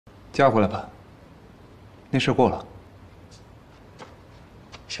加回来吧，那事过了。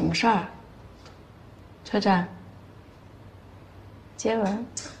什么事儿？车站？接吻？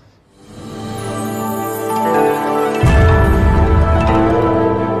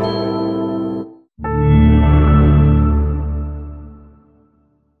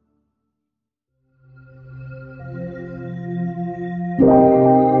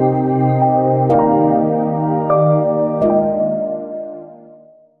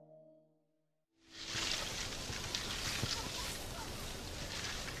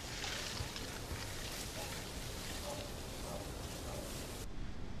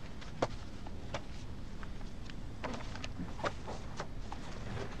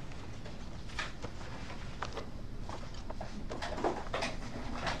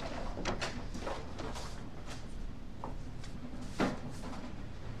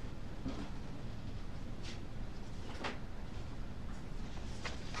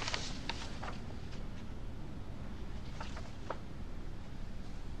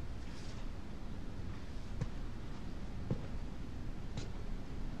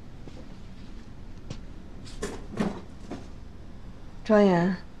庄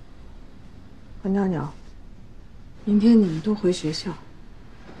严和尿尿，明天你们都回学校，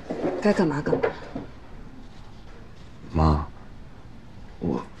该干嘛干嘛。妈，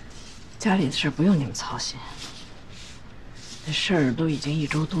我家里的事不用你们操心，这事儿都已经1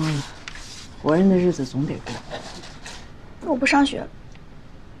周多了，活人的日子总得过。我不上学了。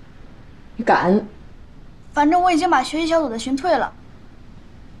你敢？反正我已经把学习小组的群退了。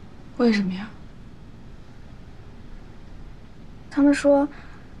为什么呀？他们说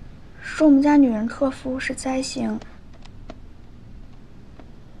我们家女人克夫是灾星，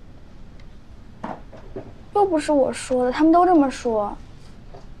又不是我说的，他们都这么说。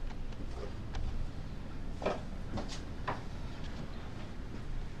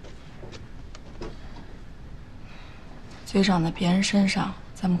罪长在别人身上，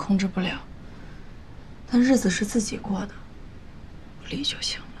咱们控制不了，但日子是自己过的，不理就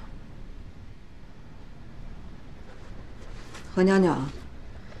行了。何袅袅，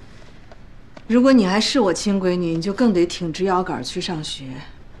如果你还是我亲闺女，你就更得挺直腰杆去上学，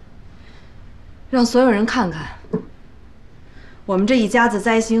让所有人看看我们这一家子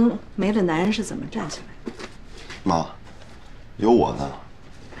灾星没了男人是怎么站起来的。妈，有我呢，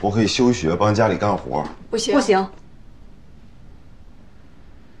我可以休学帮家里干活。不行，不行。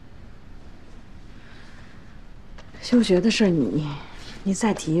休学的事儿，你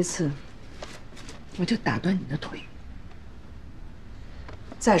再提一次，我就打断你的腿。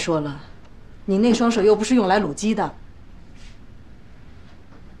再说了，你那双手又不是用来卤鸡的。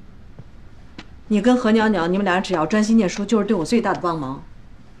你跟何袅袅，你们俩只要专心念书，就是对我最大的帮忙。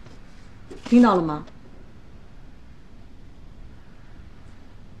听到了吗？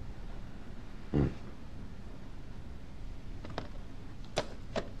嗯。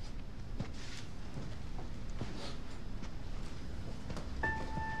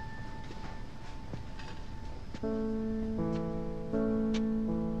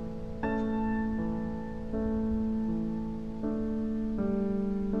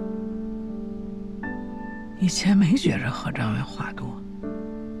以前没觉着何占为话多，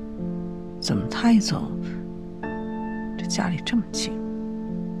怎么他一走，这家里这么静？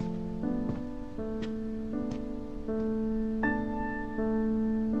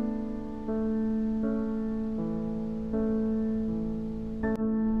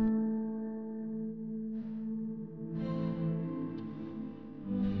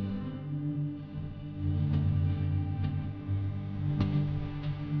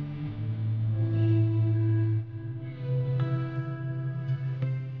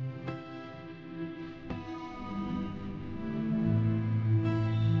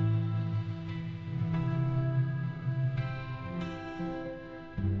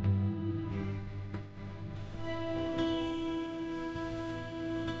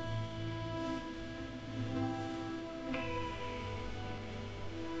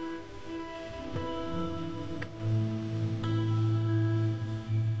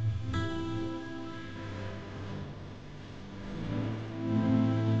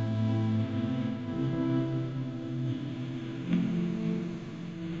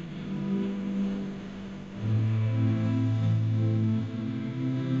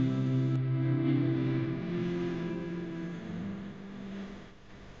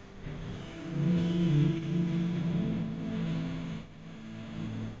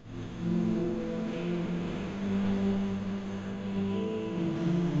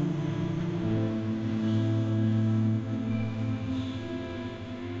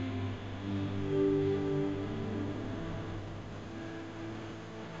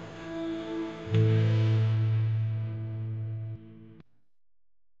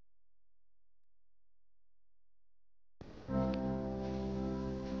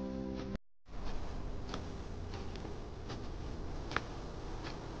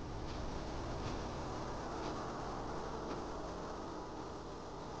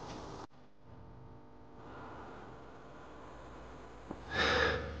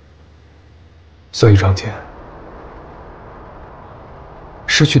所以庄姐，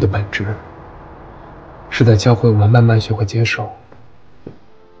失去的本质是在教会我们慢慢学会接受。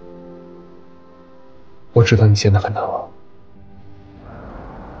我知道你现在很难忘，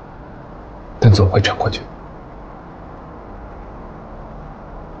但总会撑过去。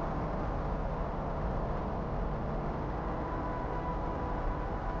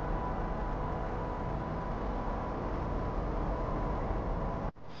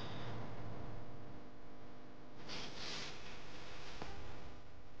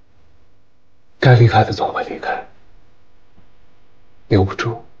该离开的总会离开，留不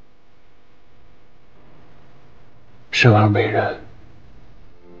住。生而为人，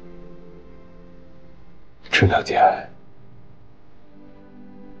只了解爱。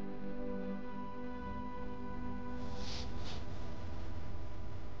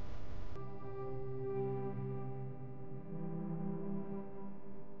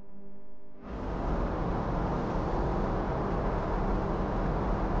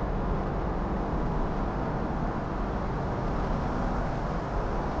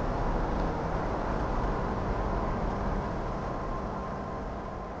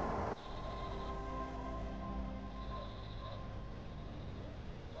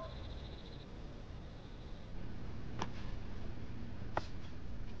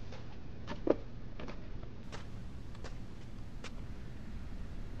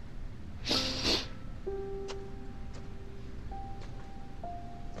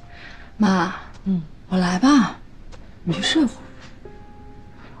妈，我来吧，你去睡会儿。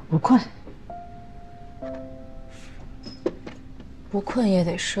不困。不困也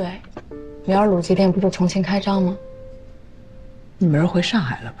得睡，明儿鲁鸡店不就重新开张吗？你明儿回上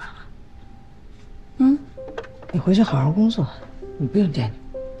海了吧？你回去好好工作，你不用惦记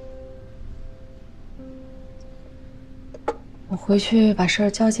我。我回去把事儿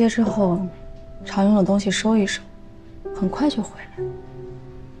交接之后，常用的东西收一收，很快就回来。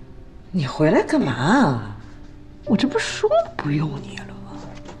你回来干嘛？我这不说不用你了吗？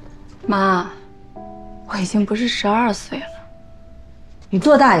妈，我已经不是12岁了。你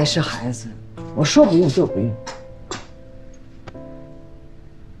多大也是孩子，我说不用就不用。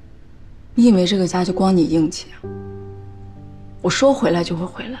你以为这个家就光你硬气啊？我说回来就会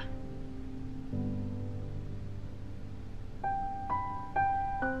回来。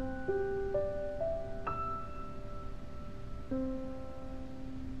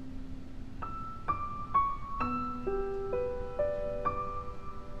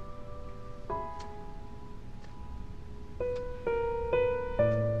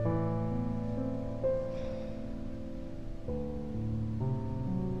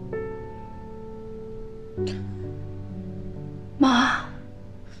妈，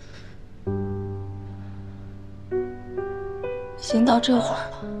已经到这会儿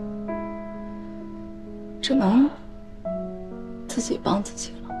了，只能自己帮自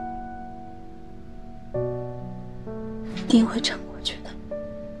己了，一定会撑过去的。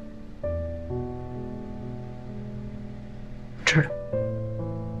知道。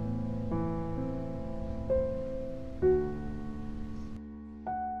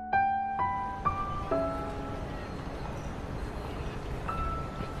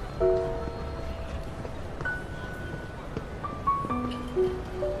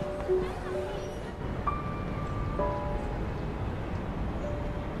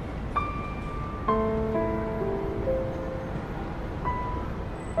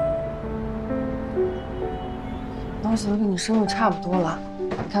东西都给你收拾差不多了，你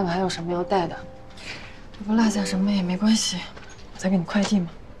看看还有什么要带的，如果落下什么也没关系，我再给你快递嘛。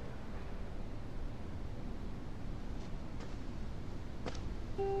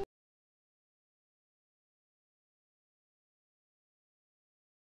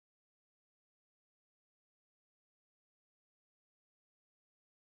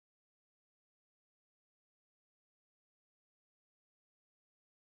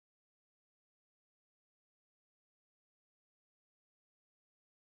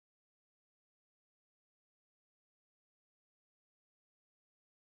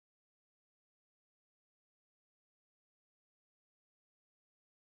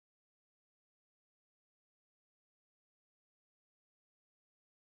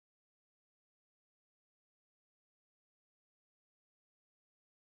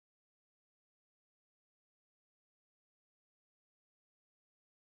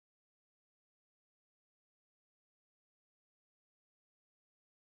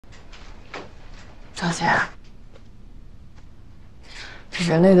庄姐，这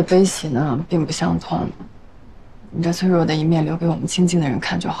人类的悲喜呢，并不相通。你这脆弱的一面留给我们亲近的人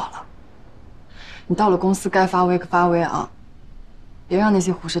看就好了。你到了公司该发威可发威啊，别让那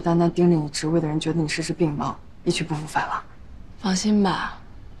些虎视眈眈盯着你职位的人觉得你实质病猫，一去不复返了。放心吧，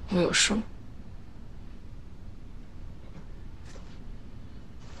我有数。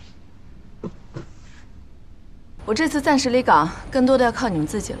我这次暂时离岗，更多的要靠你们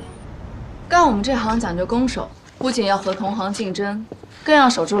自己了。干我们这行讲究攻守，不仅要和同行竞争，更要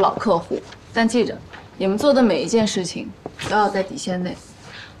守住老客户。但记着，你们做的每一件事情都要在底线内，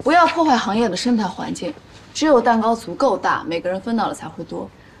不要破坏行业的生态环境。只有蛋糕足够大，每个人分到的才会多。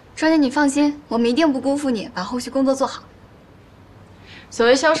庄姐，你放心，我们一定不辜负你，把后续工作做好。所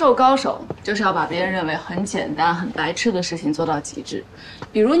谓销售高手，就是要把别人认为很简单、很白痴的事情做到极致。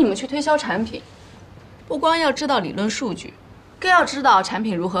比如你们去推销产品，不光要知道理论数据，更要知道产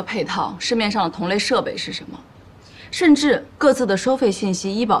品如何配套，市面上的同类设备是什么，甚至各自的收费信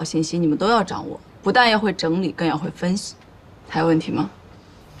息、医保信息，你们都要掌握。不但要会整理，更要会分析。还有问题吗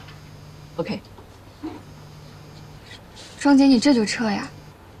 ？OK。庄姐，你这就撤呀？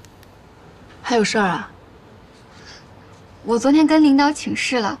还有事儿啊？我昨天跟领导请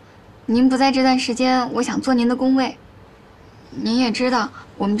示了，您不在这段时间，我想做您的工位。您也知道，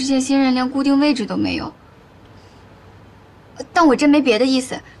我们这些新人连固定位置都没有。但我真没别的意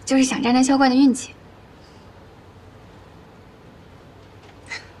思，就是想沾沾销冠的运气。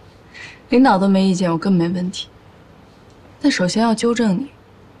领导都没意见，我更没问题。但首先要纠正你，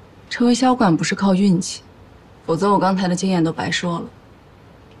成为销冠不是靠运气，否则我刚才的经验都白说了。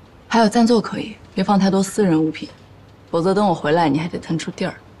还有暂坐可以，别放太多私人物品，否则等我回来你还得腾出地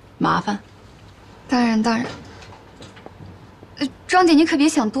儿，麻烦。当然。庄姐，你可别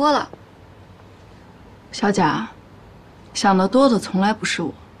想多了。小贾，想得多的从来不是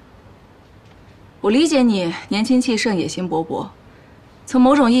我。我理解你年轻气盛、野心勃勃，从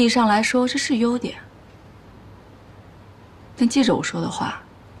某种意义上来说，这是优点。但记着我说的话，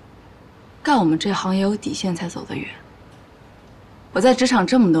干我们这行也有底线才走得远。我在职场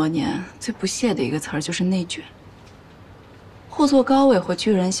这么多年，最不屑的一个词儿就是内卷。或坐高位或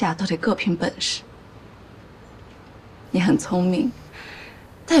居人下，都得各凭本事。你很聪明，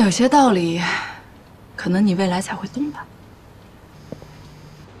但有些道理，可能你未来才会懂吧。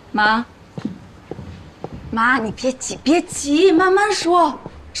妈，你别急，慢慢说。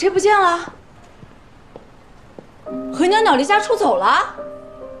谁不见了？何袅袅离家出走了？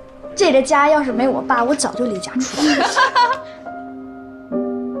这个家要是没我爸，我早就离家出走了。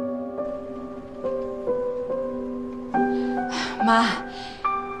妈，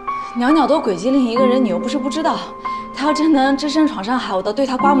袅袅都诡计另一个人，你又不是不知道。她要真能只身闯上海，我都对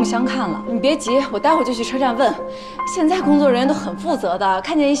她刮目相看了。你别急，我待会就去车站问。现在工作人员都很负责的，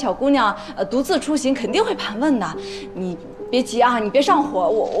看见一小姑娘独自出行，肯定会盘问的。你别急啊，你别上火，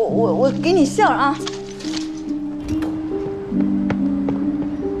我给你信儿啊。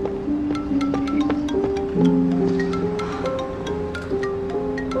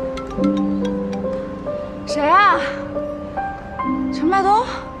谁啊？陈麦冬？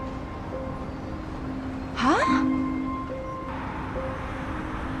啊？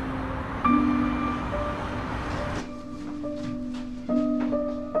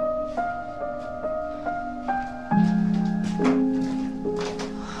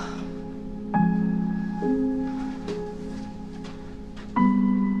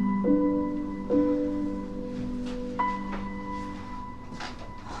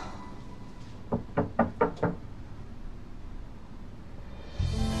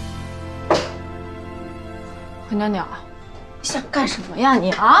何袅袅，你想干什么呀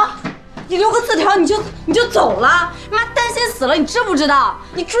你啊？你留个字条你就走了？妈担心死了，你知不知道？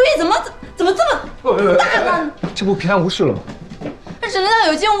你主意怎么这么大呢？这不平安无事了吗？这只能叫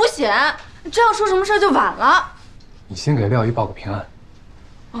有惊无险，这要出什么事就晚了。你先给廖姨报个平安。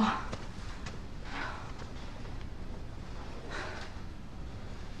哦。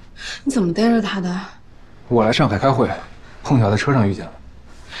你怎么逮着他的？我来上海开会，碰巧在车上遇见了。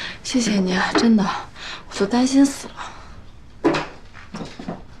谢谢你啊，真的，我都担心死了。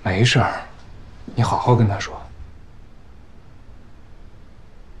没事儿，你好好跟他说。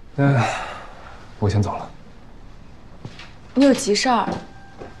我先走了。你有急事儿？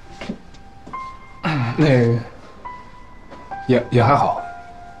那也还好。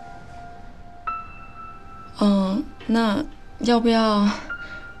那要不要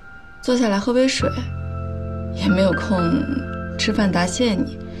坐下来喝杯水？也没有空吃饭答谢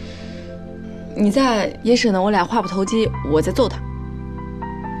你。你在也使呢，我俩话不投机，我在揍他。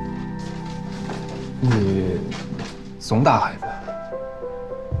你总打孩子？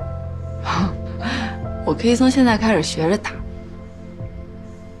我可以从现在开始学着打。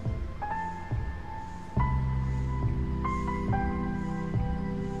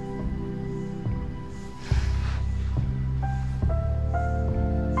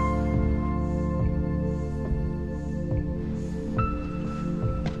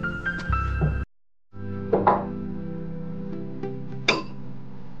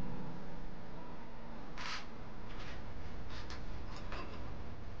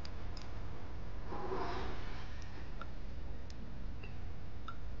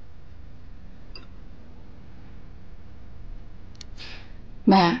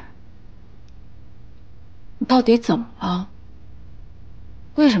妹，你到底怎么了？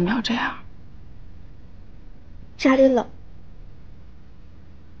为什么要这样？家里冷。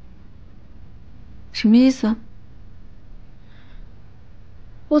什么意思？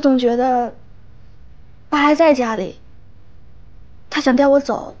我总觉得爸还在家里，他想带我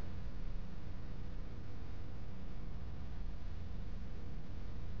走。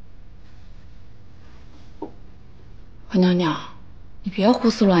何娘娘，你别胡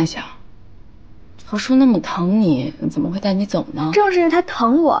思乱想。何叔那么疼你，怎么会带你走呢？正是因为他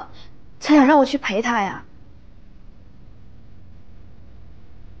疼我，才想让我去陪他呀。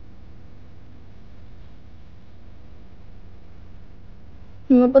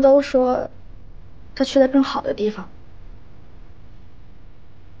你们不都说他去了更好的地方？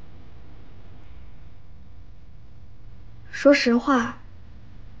说实话，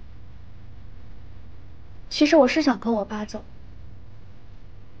其实我是想跟我爸走，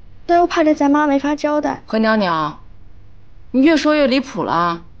但又怕这咱妈没法交代。何娘娘，你越说越离谱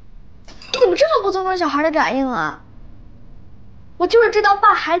了。你怎么这么不尊重小孩的感应啊？我就是知道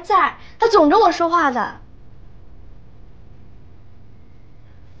爸还在，他总跟我说话的。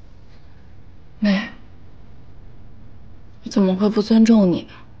妹，我怎么会不尊重你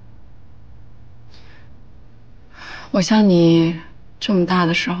呢？我像你这么大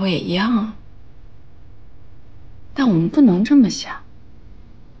的时候也一样啊。但我们不能这么想。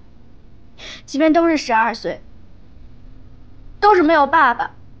即便都是12岁，都是没有爸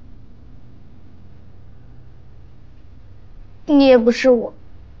爸，你也不是我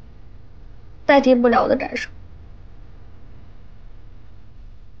代替不了我的感受。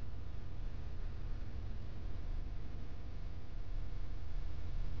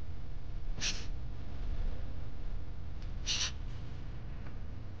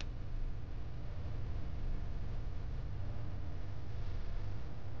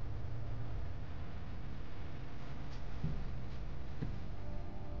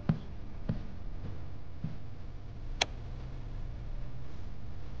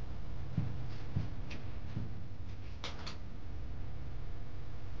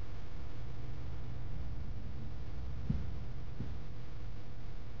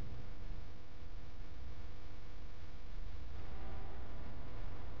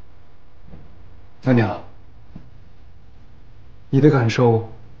娘娘，你的感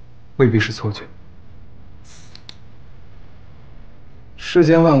受未必是错觉。世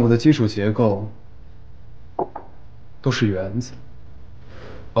间万物的基础结构都是原子，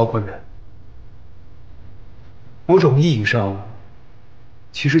包括人。某种意义上，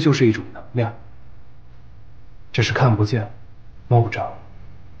其实就是一种能量，只是看不见、摸不着。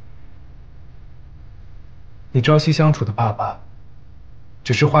你朝夕相处的爸爸，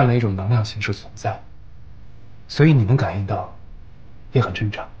只是换了一种能量形式存在，所以你能感应到，也很正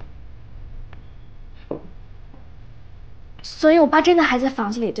常。所以我爸真的还在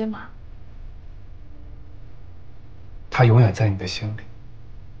房子里，对吗？他永远在你的心里，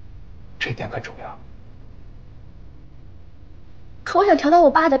这一点很重要。可我想调到我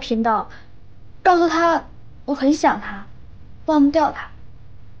爸的频道，告诉他我很想他，忘不掉他。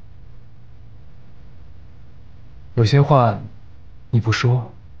有些话你不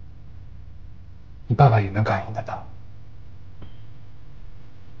说，你爸爸也能感应得到。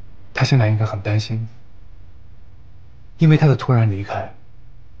他现在应该很担心你，因为他的突然离开，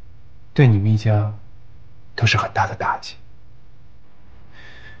对你们一家都是很大的打击。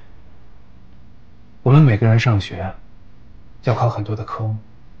我们每个人上学要考很多的科目，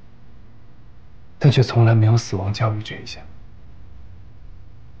但却从来没有死亡教育这一项。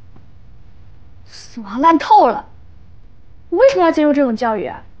死亡烂透了，我为什么要接受这种教育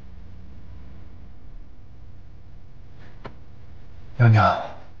啊？娘娘，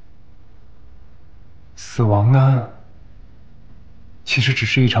死亡呢，其实只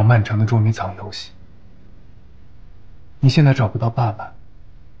是一场漫长的捉迷藏游戏。你现在找不到爸爸，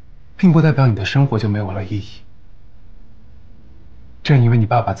并不代表你的生活就没有了意义。正因为你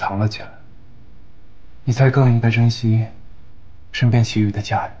爸爸藏了起来，你才更应该珍惜身边其余的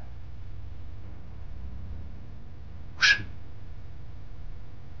家人，不是？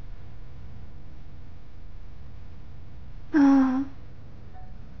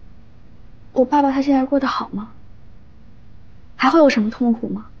我爸爸他现在过得好吗？还会有什么痛苦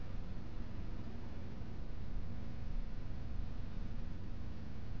吗？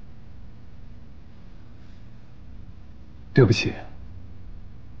对不起，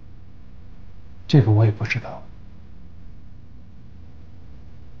这个我也不知道。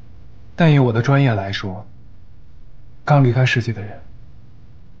但以我的专业来说，刚离开世界的人，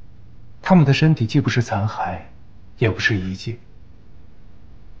他们的身体既不是残骸，也不是遗迹，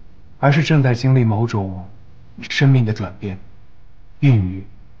而是正在经历某种生命的转变、孕育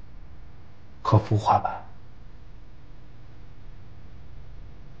和孵化吧。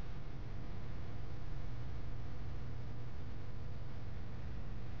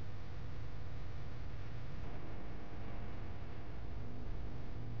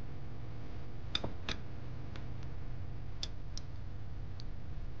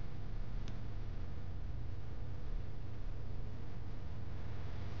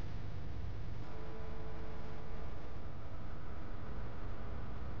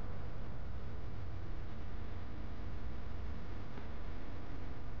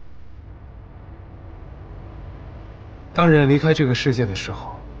当人离开这个世界的时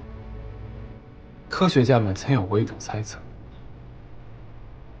候，科学家们曾有过一种猜测：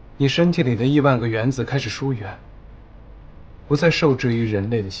你身体里的亿万个原子开始疏远，不再受制于人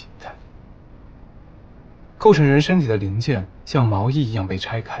类的形态，构成人身体的零件像毛衣一样被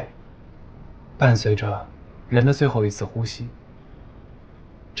拆开，伴随着人的最后一次呼吸，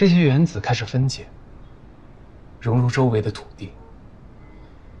这些原子开始分解，融入周围的土地，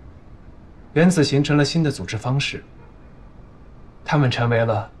原子形成了新的组织方式。它们成为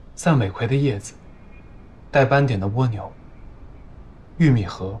了赞美葵的叶子、带斑点的蜗牛、玉米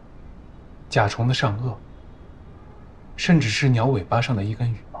核、甲虫的上颚，甚至是鸟尾巴上的一根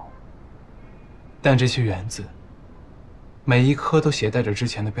羽毛。但这些原子，每一颗都携带着之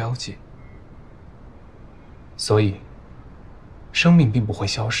前的标记，所以生命并不会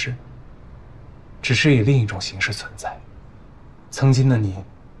消失，只是以另一种形式存在。曾经的你，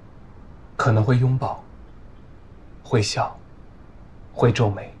可能会拥抱，会笑，会皱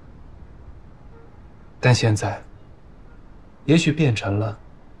眉，但现在，也许变成了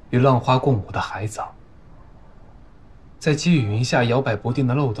与浪花共舞的海藻，在积雨云下摇摆不定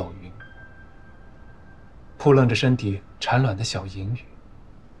的漏斗云，扑棱着身体产卵的小银鱼，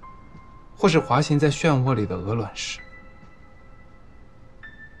或是滑行在漩涡里的鹅卵石。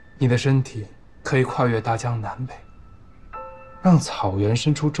你的身体可以跨越大江南北，让草原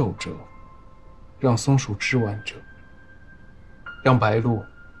伸出皱褶，让松树枝弯折，让白鹭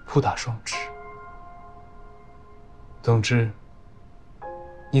扑打双翅。总之，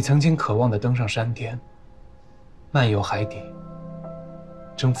你曾经渴望地登上山巅，漫游海底，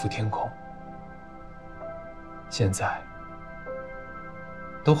征服天空，现在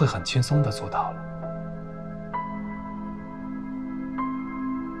都会很轻松地做到了。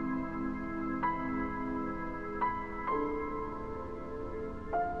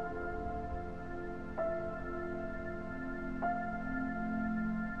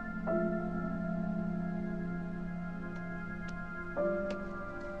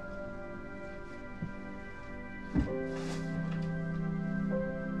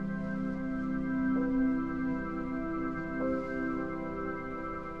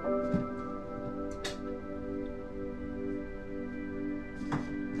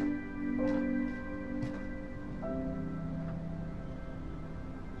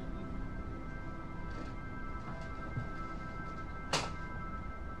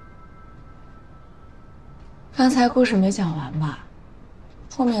刚才故事没讲完吧？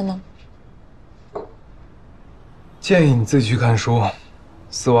后面呢？建议你自己去看书，《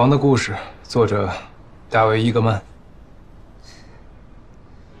死亡的故事》，作者大卫·伊格曼。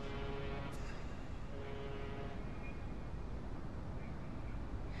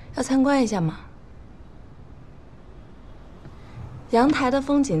要参观一下吗？阳台的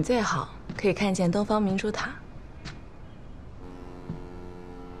风景最好，可以看见东方明珠塔。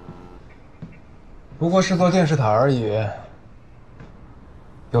不过是座电视塔而已，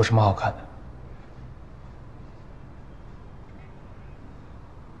有什么好看的？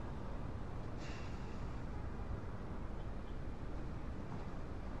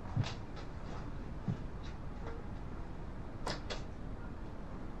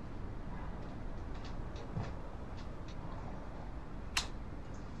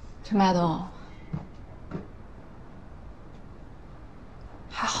陈麦冬，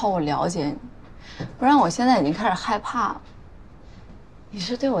还好我了解你。不然我现在已经开始害怕了。你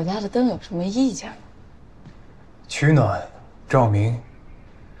是对我家的灯有什么意见吗？取暖、照明，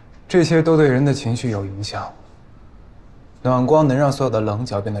这些都对人的情绪有影响。暖光能让所有的棱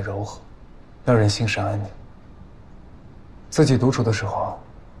角变得柔和，让人心神安宁。自己独处的时候，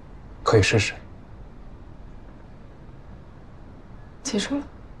可以试试。记住了。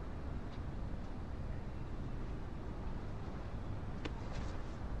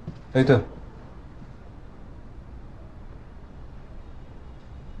哎，对了。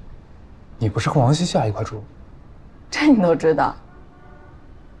你不是和王西夏一块住？这你都知道？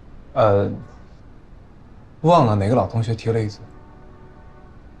忘了哪个老同学提了一嘴。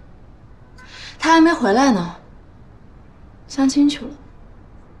他还没回来呢，相亲去了。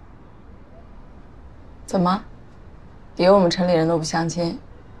怎么？以为我们城里人都不相亲，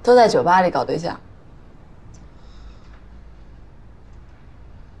都在酒吧里搞对象？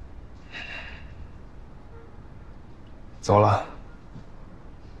走了。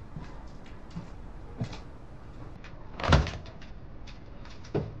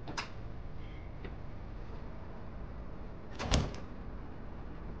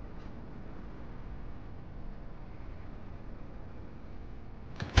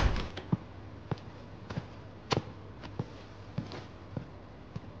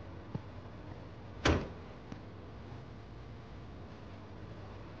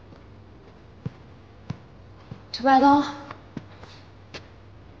陈麦冬，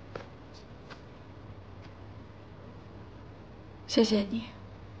谢谢你。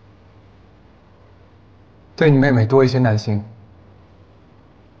对你妹妹多一些耐心，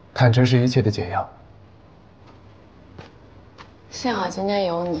坦诚是一切的解药。幸好今天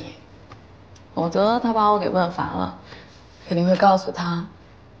有你，否则他把我给问烦了，肯定会告诉他，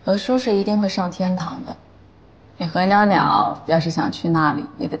何叔是一定会上天堂的。你何袅袅要是想去那里，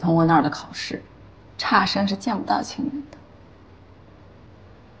也得通过那儿的考试，差生是见不到亲人的。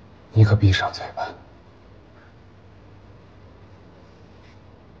你可闭上嘴吧。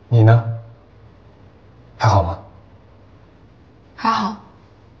你呢？还好吗？还好。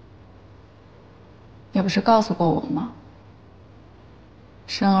你不是告诉过我吗？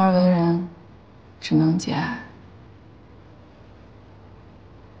生而为人，只能节哀。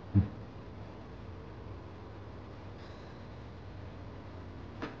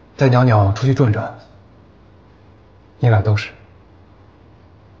带袅袅出去转转，你俩都是。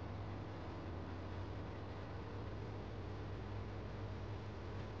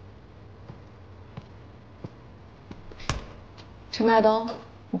陈麦冬，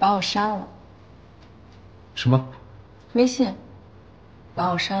你把我删了。什么？微信，把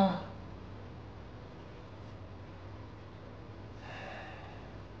我删了。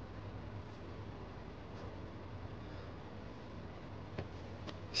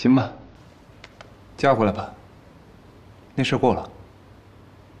行吧，加回来吧。那事过了。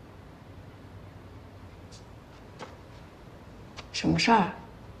什么事儿？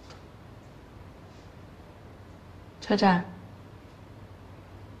车站。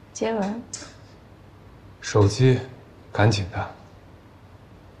接吻。手机，赶紧的。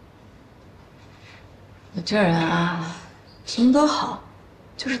你这人啊，什么都好，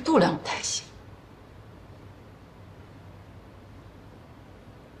就是度量不太行。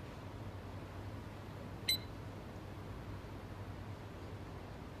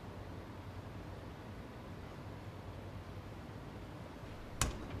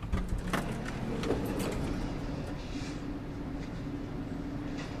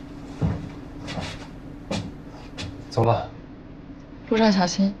走了。路上小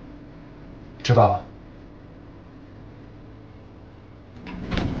心。知道了。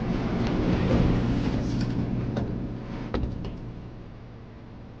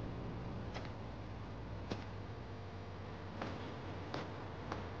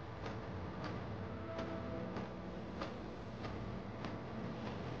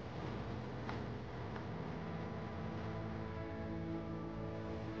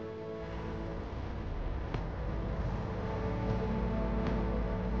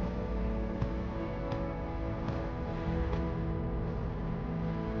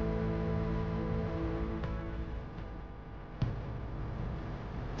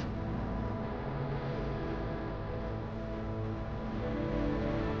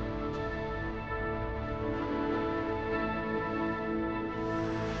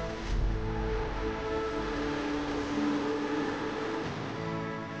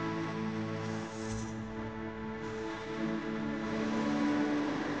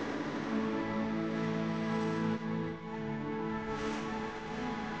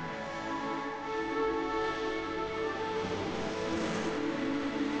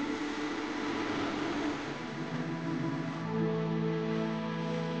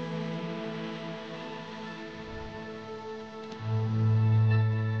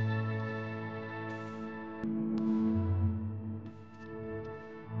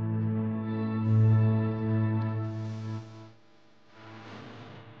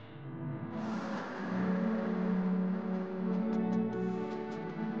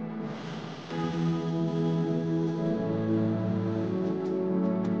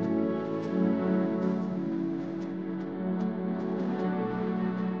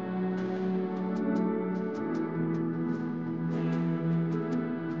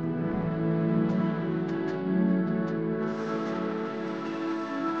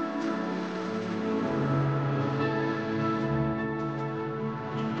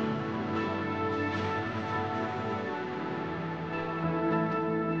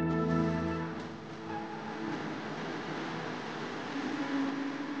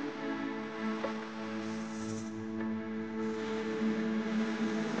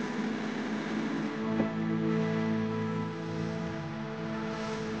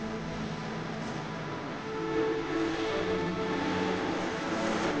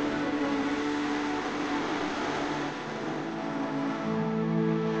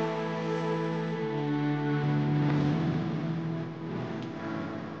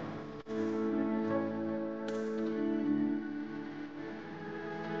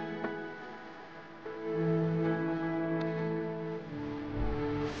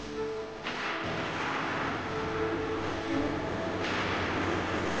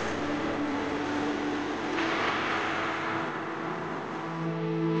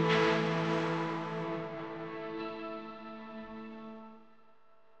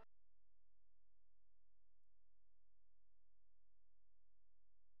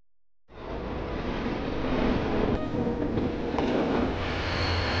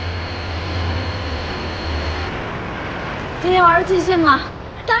今天玩的尽兴吗？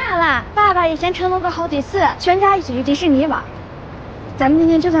当然啦，爸爸以前承诺过好几次，全家一起去迪士尼玩。咱们今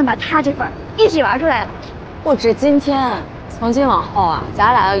天就算把他这份一起玩出来了。不止今天，从今往后啊，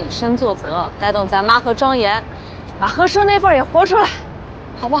咱俩要以身作则，带动咱妈和庄严，把和叔那份也活出来，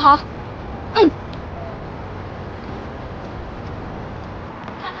好不好？嗯。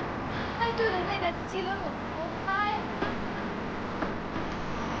哎，对了，那个记得我头发呀。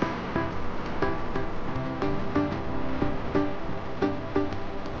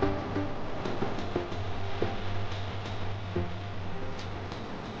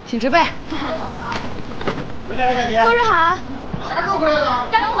请直背。叔叔好。刚回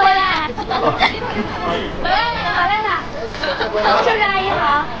来。回来了，回来了。叔叔阿姨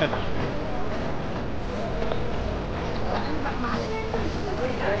好。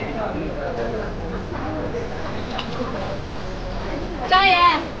张爷，哎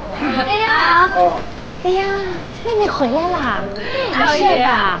呀，哎呀，妹妹回来了。是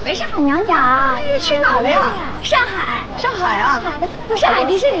啊，没事，好娘家。去哪儿了呀？上海。上海啊？上海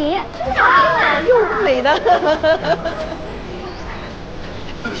迪士尼。又美的。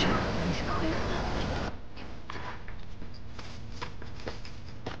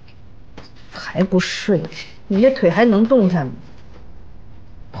还不睡？你这腿还能动弹吗？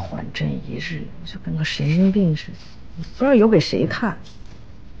还真一日，就跟个神经病似的，不知道有给谁看。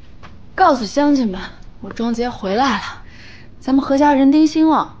告诉乡亲们，我庄杰回来了，咱们何家人丁兴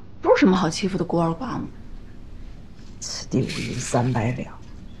旺，不是什么好欺负的孤儿寡母。此地无银300两。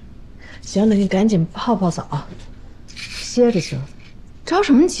行了，你赶紧泡泡澡，歇着去了。着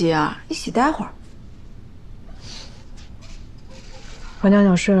什么急啊？一起待会儿。何娘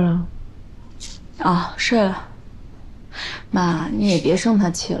娘睡了？啊，睡了。妈，你也别生他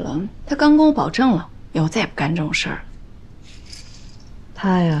气了，他刚跟我保证了，以后再也不干这种事儿。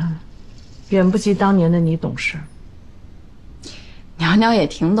他呀，远不及当年的你懂事。娘娘也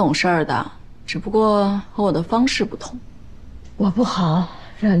挺懂事儿的，只不过和我的方式不同。我不好，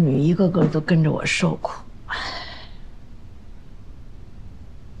让你一个个都跟着我受苦。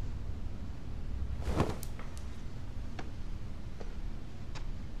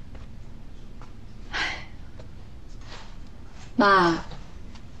妈，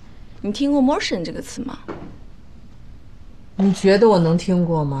你听过 mortician 这个词吗？你觉得我能听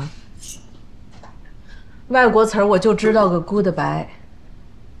过吗？外国词儿我就知道个 goodbye，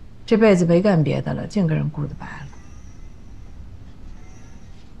 这辈子没干别的了，净跟人 goodbye 了。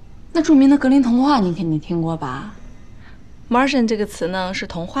那著名的格林童话你肯定听过吧 ？mortician 这个词呢是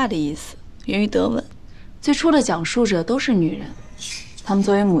童话的意思，源于德文，最初的讲述者都是女人。她们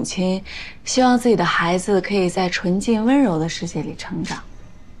作为母亲，希望自己的孩子可以在纯净温柔的世界里成长。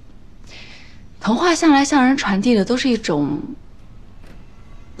童话向来向人传递的都是一种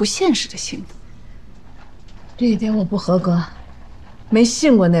不现实的幸福。这一点我不合格，没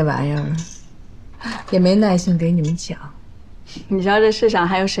信过那玩意儿，也没耐心给你们讲。你知道这世上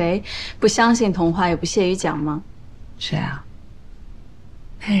还有谁不相信童话，也不屑于讲吗？谁啊？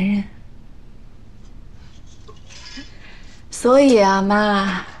男人。所以啊，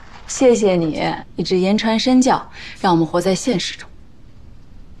妈，谢谢你一直言传身教，让我们活在现实中。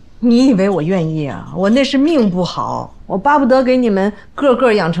你以为我愿意啊？我那是命不好，我巴不得给你们个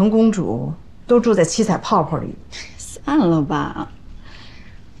个养成公主，都住在七彩泡泡里。算了吧，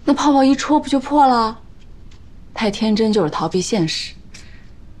那泡泡一戳不就破了？太天真就是逃避现实。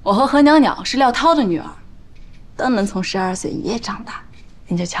我和何袅袅是廖涛的女儿，都能从12岁一夜长大，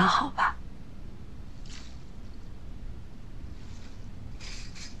你就瞧好吧。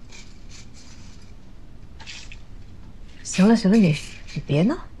行了行了，你别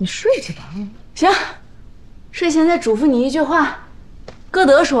闹，你睡去吧。行，睡前再嘱咐你一句话，歌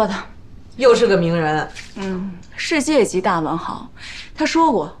德说的，又是个名人。世界级大文豪，他说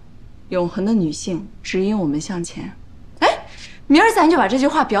过，永恒的女性指引我们向前。哎，明儿咱就把这句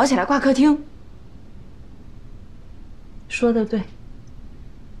话裱起来挂客厅。说的对，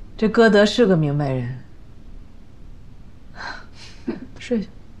这歌德是个明白人。睡去。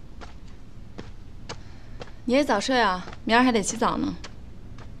你也早睡啊，明儿还得起早呢。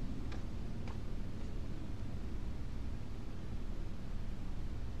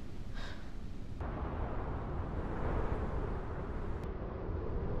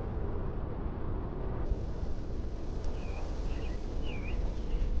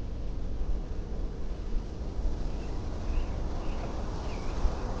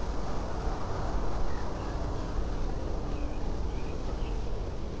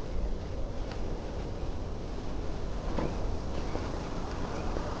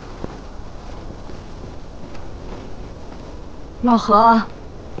老何，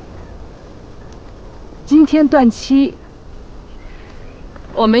今天断期，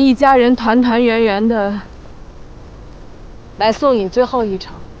我们一家人团团圆圆的来送你最后一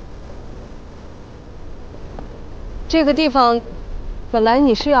程。这个地方本来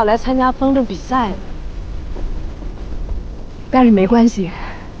你是要来参加风筝比赛的，但是没关系，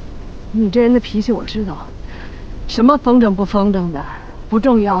你这人的脾气我知道，什么风筝不风筝的不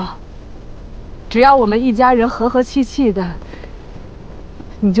重要，只要我们一家人和和气气的，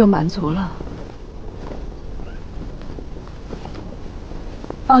你就满足了。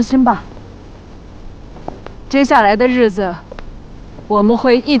放心吧，接下来的日子我们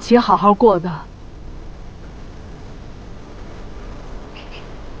会一起好好过的。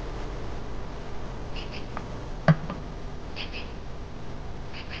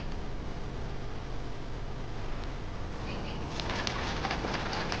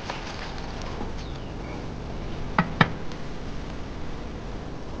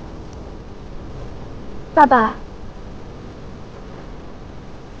爸爸，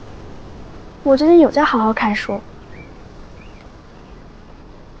我最近有在好好看书，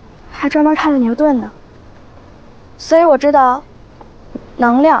还专门看了牛顿呢。所以我知道，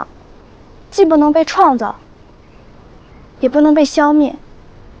能量既不能被创造，也不能被消灭，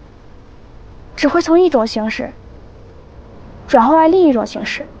只会从一种形式转化为另一种形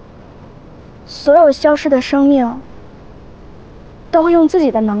式。所有消失的生命都会用自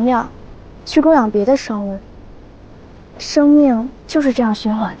己的能量去供养别的生物，生命就是这样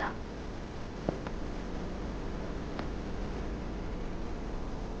循环的。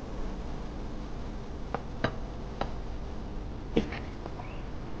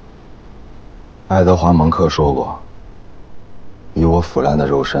爱德华·蒙克说过：“以我腐烂的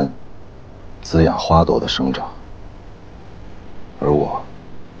肉身滋养花朵的生长，而我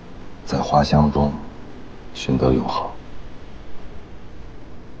在花香中寻得永恒。”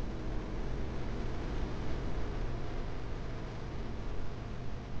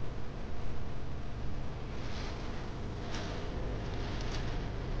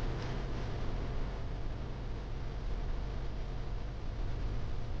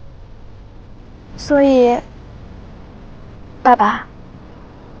所以，爸爸，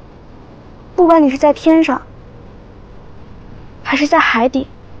不管你是在天上，还是在海底，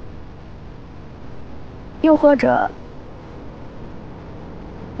又或者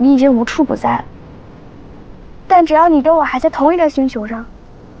你已经无处不在了，但只要你跟我还在同一个星球上，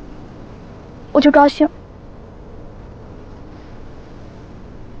我就高兴。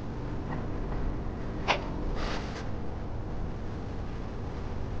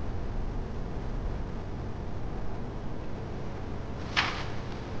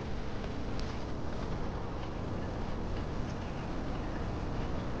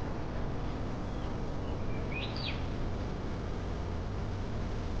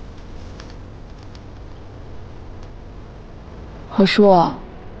何叔，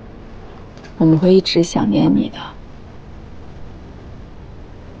我们会一直想念你的。